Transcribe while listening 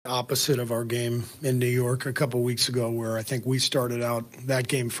Opposite of our game in New York a couple weeks ago, where I think we started out that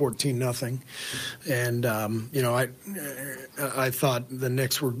game 14-0, and I thought the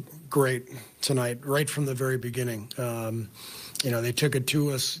Knicks were great tonight, right from the very beginning. They took it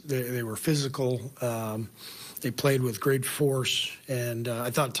to us. They were physical. They played with great force, and I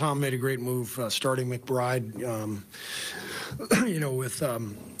thought Tom made a great move starting McBride. With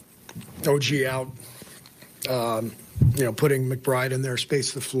OG out. Putting McBride in there,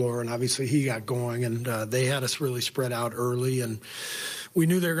 space the floor, and obviously he got going, and they had us really spread out early, and we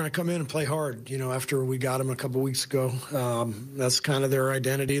knew they were going to come in and play hard, after we got them a couple weeks ago. That's kind of their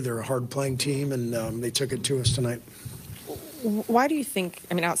identity. They're a hard-playing team, and they took it to us tonight. Why do you think,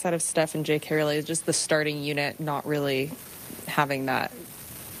 outside of Steph and Jay Carey, just the starting unit not really having that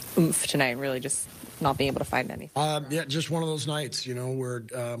oomph tonight, really just not being able to find anything? Just one of those nights, where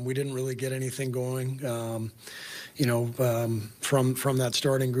we didn't really get anything going. From that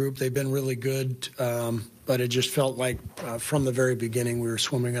starting group, they've been really good, but it just felt like from the very beginning we were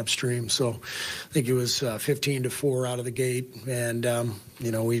swimming upstream. So I think it was 15-4 out of the gate, and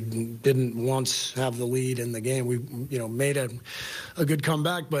we didn't once have the lead in the game. We made a good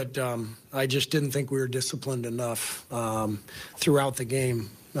comeback, but I just didn't think we were disciplined enough throughout the game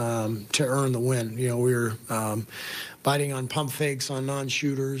to earn the win. We were biting on pump fakes on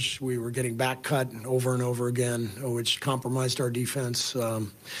non-shooters. We were getting back cut over and over again, which compromised our defense.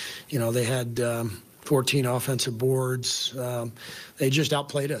 They had 14 offensive boards. They just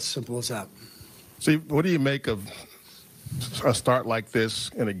outplayed us, simple as that. See, what do you make of a start like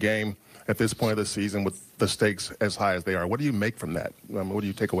this in a game at this point of the season with the stakes as high as they are? What do you make from that? What do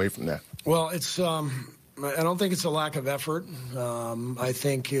you take away from that? Well, it's I don't think it's a lack of effort. I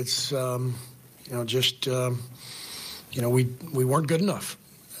think it's we weren't good enough.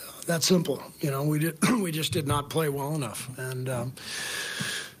 That simple. We just did not play well enough, and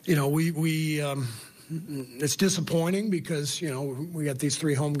it's disappointing because we got these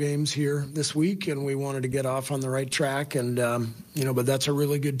 3 home games here this week, and we wanted to get off on the right track, and but that's a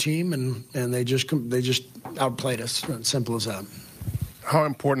really good team, and they just outplayed us. Simple as that. How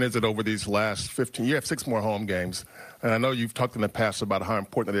important is it over these last 15? You have 6 more home games, and I know you've talked in the past about how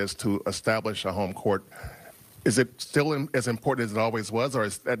important it is to establish a home court. Is it still as important as it always was, or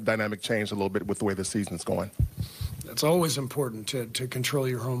has that dynamic changed a little bit with the way the season's going? It's always important to control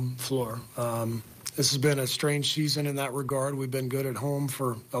your home floor. This has been a strange season in that regard. We've been good at home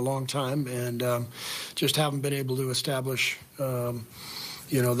for a long time, and just haven't been able to establish that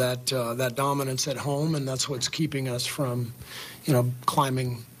dominance at home, and that's what's keeping us from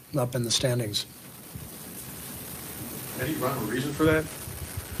climbing up in the standings. Any rhyme or reason for that?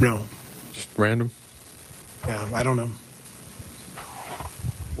 No. Just random? Yeah, I don't know.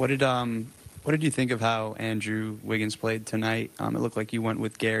 What did you think of how Andrew Wiggins played tonight? It looked like you went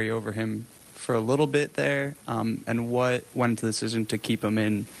with Gary over him for a little bit there. And what went into the decision to keep him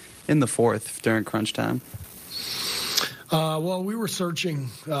in the fourth during crunch time? Well, we were searching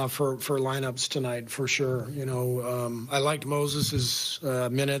for lineups tonight for sure. I liked Moses's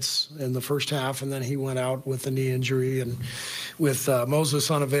minutes in the first half, and then he went out with a knee injury, and with Moses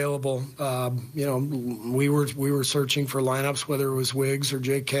unavailable, we were searching for lineups, whether it was Wiggs or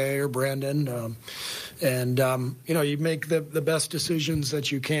J.K. or Brandon, you make the best decisions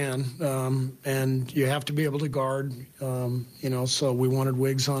that you can, and you have to be able to guard. So we wanted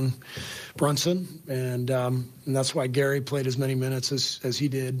Wiggs on Brunson, and that's why Gary played as many minutes as he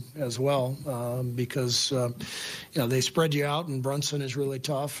did as well, because they spread you out, and Brunson is really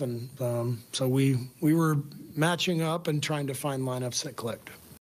tough, and so we were matching up and trying to find lineups that clicked.